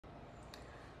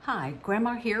Hi,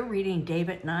 Grandma here reading Dave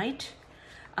at Night,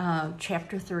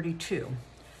 chapter 32.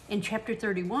 In chapter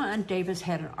 31, Dave has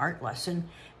had an art lesson,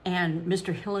 and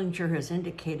Mr. Hillinger has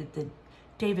indicated that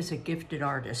Dave is a gifted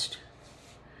artist.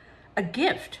 A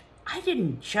gift? I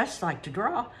didn't just like to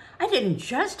draw. I didn't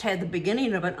just have the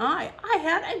beginning of an eye. I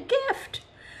had a gift.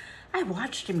 I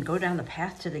watched him go down the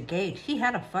path to the gate. He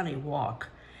had a funny walk.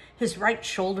 His right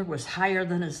shoulder was higher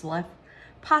than his left,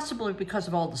 possibly because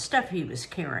of all the stuff he was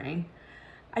carrying.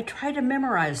 I tried to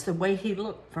memorize the way he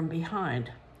looked from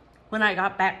behind. When I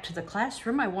got back to the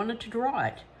classroom, I wanted to draw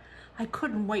it. I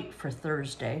couldn't wait for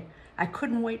Thursday. I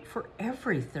couldn't wait for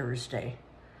every Thursday.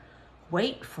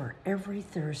 Wait for every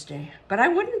Thursday. But I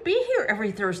wouldn't be here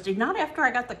every Thursday, not after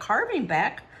I got the carving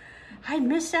back. I'd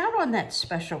miss out on that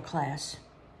special class.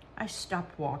 I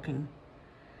stopped walking.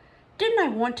 Didn't I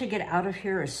want to get out of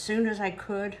here as soon as I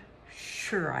could?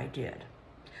 Sure I did.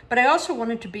 But I also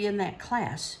wanted to be in that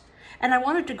class. And I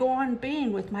wanted to go on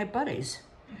being with my buddies.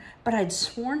 But I'd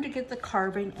sworn to get the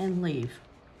carving and leave.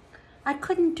 I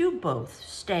couldn't do both,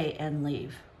 stay and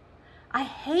leave. I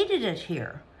hated it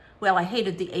here. Well, I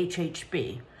hated the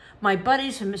HHB. My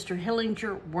buddies and Mr.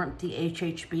 Hillinger weren't the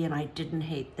HHB, and I didn't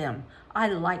hate them. I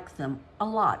liked them a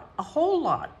lot, a whole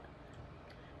lot.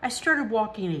 I started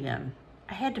walking again.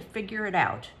 I had to figure it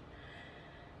out.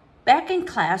 Back in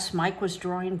class, Mike was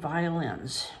drawing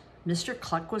violins. Mr.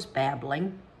 Cluck was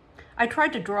babbling. I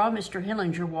tried to draw Mr.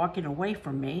 Hillinger walking away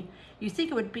from me. You'd think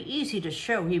it would be easy to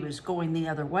show he was going the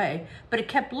other way, but it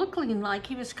kept looking like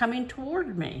he was coming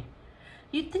toward me.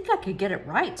 You'd think I could get it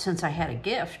right since I had a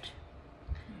gift.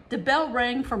 The bell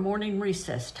rang for morning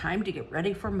recess, time to get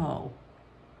ready for Mo.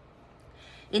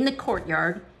 In the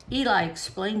courtyard, Eli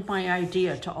explained my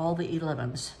idea to all the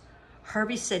 11s.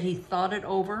 Harvey said he thought it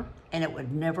over and it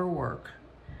would never work.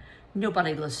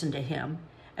 Nobody listened to him.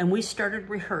 And we started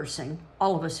rehearsing,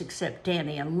 all of us except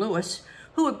Danny and Lewis,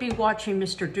 who would be watching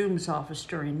Mr. Doom's office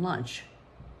during lunch.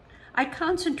 I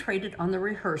concentrated on the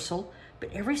rehearsal,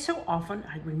 but every so often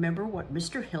I'd remember what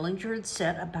Mr. Hillinger had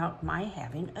said about my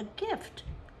having a gift.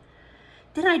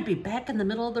 Then I'd be back in the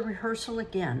middle of the rehearsal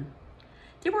again.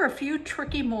 There were a few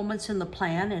tricky moments in the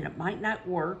plan, and it might not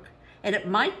work, and it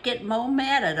might get Mo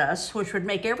mad at us, which would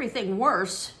make everything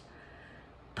worse.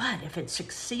 But if it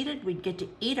succeeded, we'd get to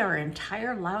eat our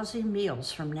entire lousy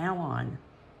meals from now on.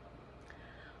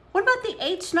 What about the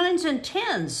 8s, 9s, and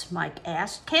 10s? Mike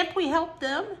asked. Can't we help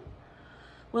them?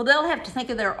 Well, they'll have to think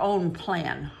of their own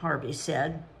plan, Harvey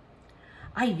said.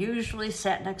 I usually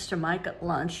sat next to Mike at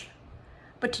lunch,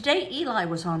 but today Eli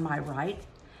was on my right,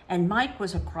 and Mike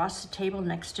was across the table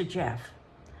next to Jeff.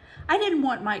 I didn't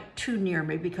want Mike too near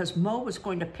me because Mo was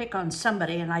going to pick on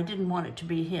somebody, and I didn't want it to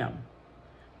be him.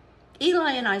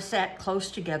 Eli and I sat close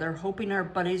together, hoping our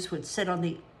buddies would sit on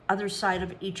the other side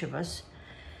of each of us.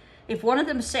 If one of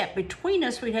them sat between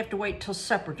us, we'd have to wait till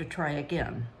supper to try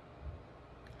again.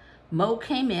 Mo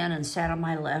came in and sat on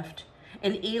my left,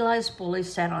 and Eli's bully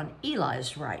sat on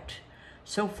Eli's right.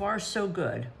 So far, so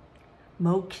good.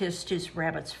 Mo kissed his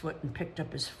rabbit's foot and picked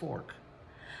up his fork.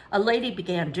 A lady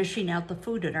began dishing out the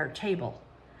food at our table.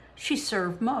 She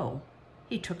served Mo.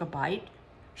 He took a bite.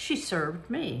 She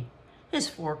served me. His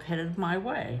fork headed my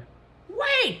way.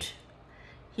 Wait!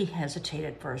 He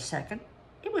hesitated for a second.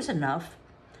 It was enough.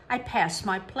 I passed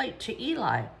my plate to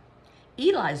Eli.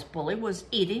 Eli's bully was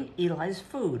eating Eli's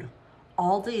food.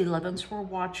 All the 11s were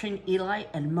watching Eli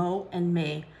and Mo and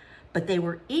me, but they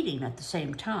were eating at the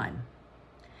same time.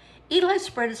 Eli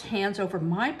spread his hands over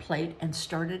my plate and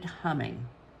started humming.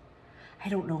 I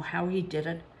don't know how he did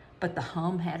it, but the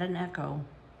hum had an echo.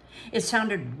 It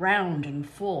sounded round and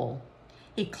full.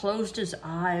 He closed his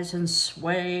eyes and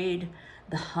swayed.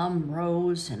 The hum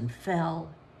rose and fell.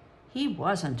 He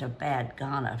wasn't a bad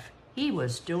gonif. He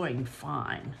was doing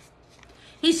fine.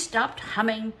 He stopped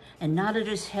humming and nodded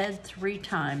his head 3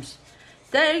 times.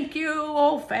 Thank you,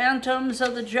 O phantoms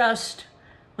of the just.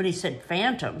 When he said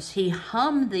phantoms, he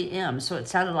hummed the M, so it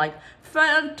sounded like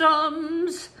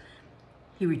phantoms.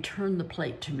 He returned the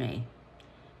plate to me.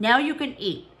 Now you can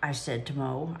eat, I said to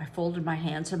Mo. I folded my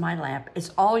hands in my lap.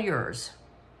 It's all yours.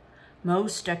 Mo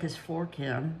stuck his fork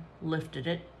in, lifted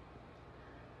it.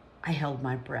 I held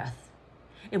my breath.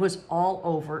 It was all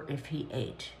over if he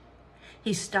ate.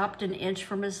 He stopped an inch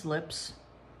from his lips.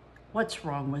 What's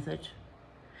wrong with it?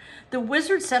 The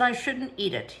wizard said I shouldn't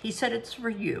eat it. He said it's for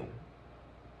you.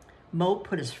 Mo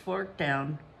put his fork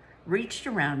down, reached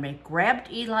around me,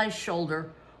 grabbed Eli's shoulder.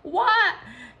 What?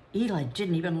 Eli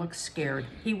didn't even look scared.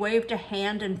 He waved a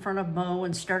hand in front of Mo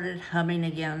and started humming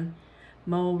again.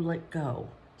 Mo let go.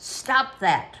 Stop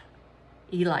that.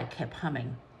 Eli kept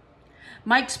humming.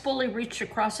 Mike's bully reached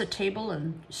across the table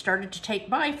and started to take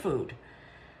my food.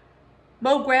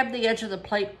 Mo grabbed the edge of the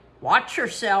plate. Watch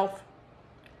yourself.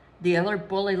 The other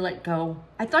bully let go.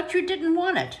 I thought you didn't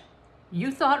want it.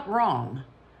 You thought wrong.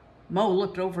 Mo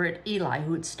looked over at Eli,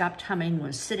 who had stopped humming and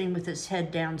was sitting with his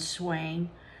head down,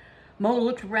 swaying. Mo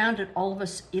looked around at all of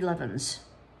us 11s.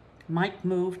 Mike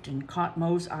moved and caught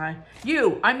Mo's eye.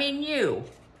 You.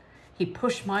 He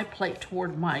pushed my plate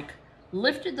toward Mike,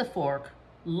 lifted the fork,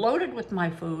 loaded with my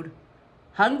food.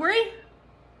 Hungry?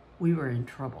 We were in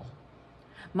trouble.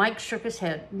 Mike shook his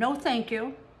head. No, thank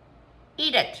you.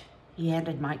 Eat it. He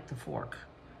handed Mike the fork.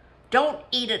 Don't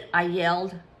eat it, I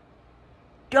yelled.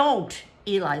 Don't,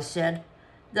 Eli said.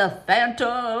 The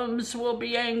phantoms will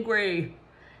be angry.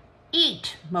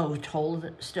 Eat, Mo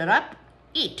stood up.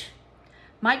 Eat.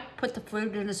 Mike put the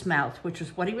food in his mouth, which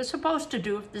was what he was supposed to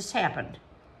do if this happened.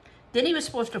 Then he was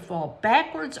supposed to fall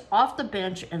backwards off the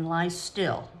bench and lie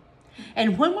still.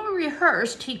 And when we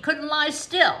rehearsed, he couldn't lie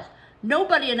still.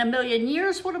 Nobody in a million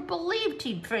years would have believed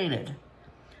he'd fainted.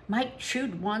 Mike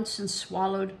chewed once and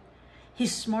swallowed. He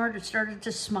started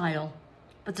to smile,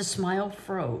 but the smile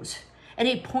froze, and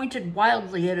he pointed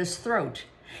wildly at his throat.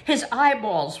 His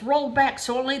eyeballs rolled back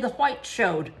so only the white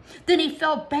showed. Then he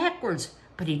fell backwards,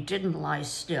 but he didn't lie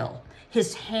still.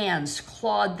 His hands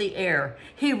clawed the air.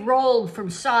 He rolled from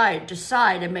side to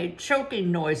side and made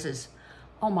choking noises.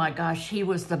 Oh my gosh, he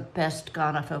was the best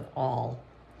gonif of all.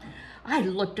 I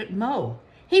looked at Mo.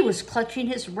 He was clutching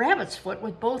his rabbit's foot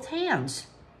with both hands.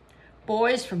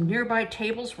 Boys from nearby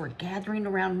tables were gathering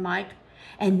around Mike,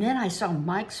 and then I saw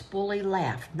Mike's bully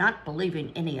laugh, not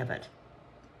believing any of it.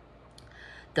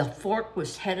 The fork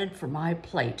was headed for my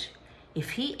plate.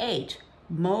 If he ate,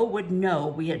 Mo would know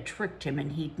we had tricked him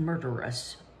and he'd murder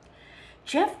us.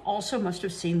 Jeff also must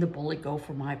have seen the bully go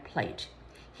for my plate.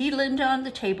 He leaned on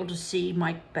the table to see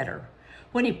Mike better.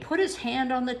 When he put his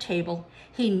hand on the table,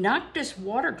 he knocked his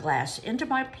water glass into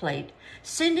my plate,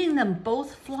 sending them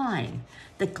both flying.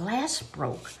 The glass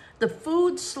broke, the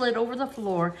food slid over the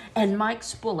floor, and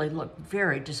Mike's bully looked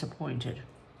very disappointed.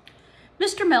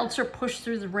 Mr. Meltzer pushed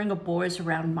through the ring of boys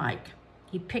around Mike.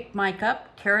 He picked Mike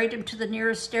up, carried him to the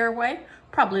nearest stairway,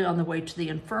 probably on the way to the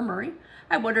infirmary.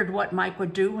 I wondered what Mike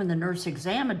would do when the nurse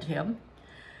examined him.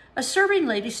 A serving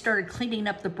lady started cleaning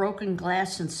up the broken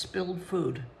glass and spilled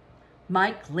food.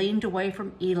 Mike leaned away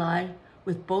from Eli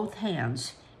with both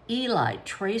hands. Eli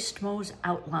traced Mo's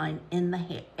outline in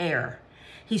the air.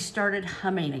 He started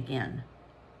humming again.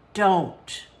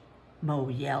 Don't, Mo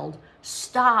yelled.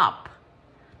 Stop.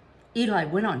 Eli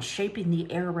went on shaping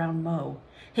the air around Mo.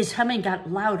 His humming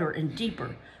got louder and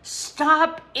deeper.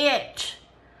 Stop it.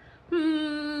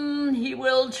 He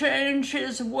will change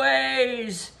his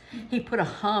ways. He put a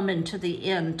hum into the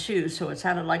end too, so it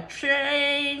sounded like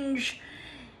change.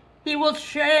 He will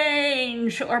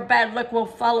change, or bad luck will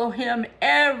follow him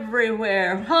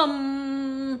everywhere.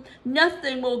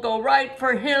 Nothing will go right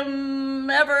for him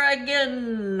ever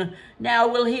again. Now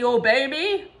will he obey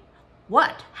me?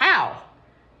 What? How?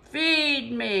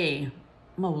 Feed me.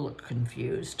 Mo looked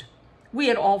confused. We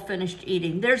had all finished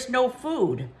eating. There's no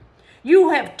food. You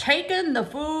have taken the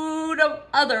food of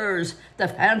others. The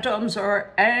phantoms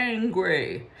are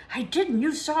angry. I didn't.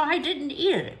 You saw I didn't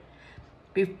eat it.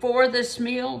 Before this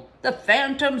meal, the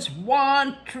phantoms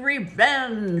want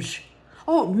revenge.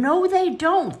 Oh, no, they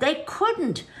don't. They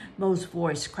couldn't. Mo's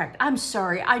voice cracked. I'm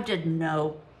sorry, I didn't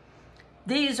know.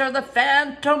 These are the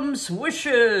phantoms'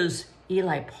 wishes.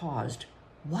 Eli paused.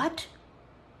 What?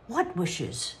 What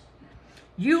wishes?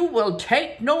 You will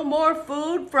take no more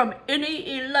food from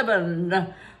any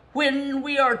 11. When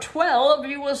we are 12,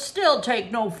 you will still take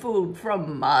no food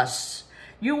from us.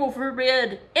 You will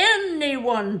forbid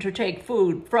anyone to take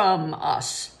food from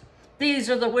us. These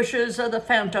are the wishes of the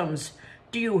phantoms.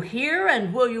 Do you hear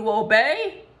and will you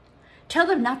obey? Tell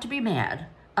them not to be mad.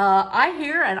 I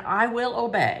hear and I will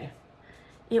obey.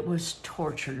 It was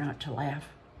torture not to laugh.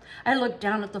 I looked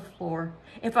down at the floor.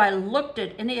 If I looked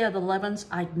at any of the 11s,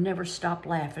 I'd never stop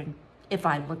laughing. If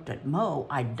I looked at Mo,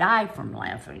 I'd die from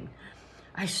laughing.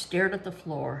 I stared at the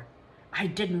floor. I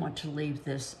didn't want to leave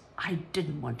this. I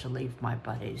didn't want to leave my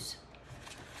buddies.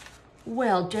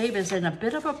 Well, Dave is in a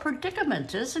bit of a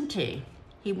predicament, isn't he?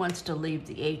 He wants to leave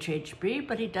the HHB,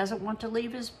 but he doesn't want to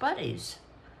leave his buddies.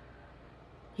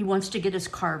 He wants to get his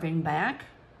carving back.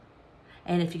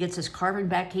 And if he gets his carving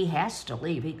back, he has to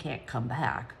leave. He can't come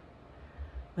back.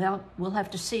 Well, we'll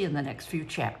have to see in the next few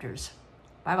chapters.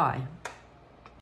 Bye-bye.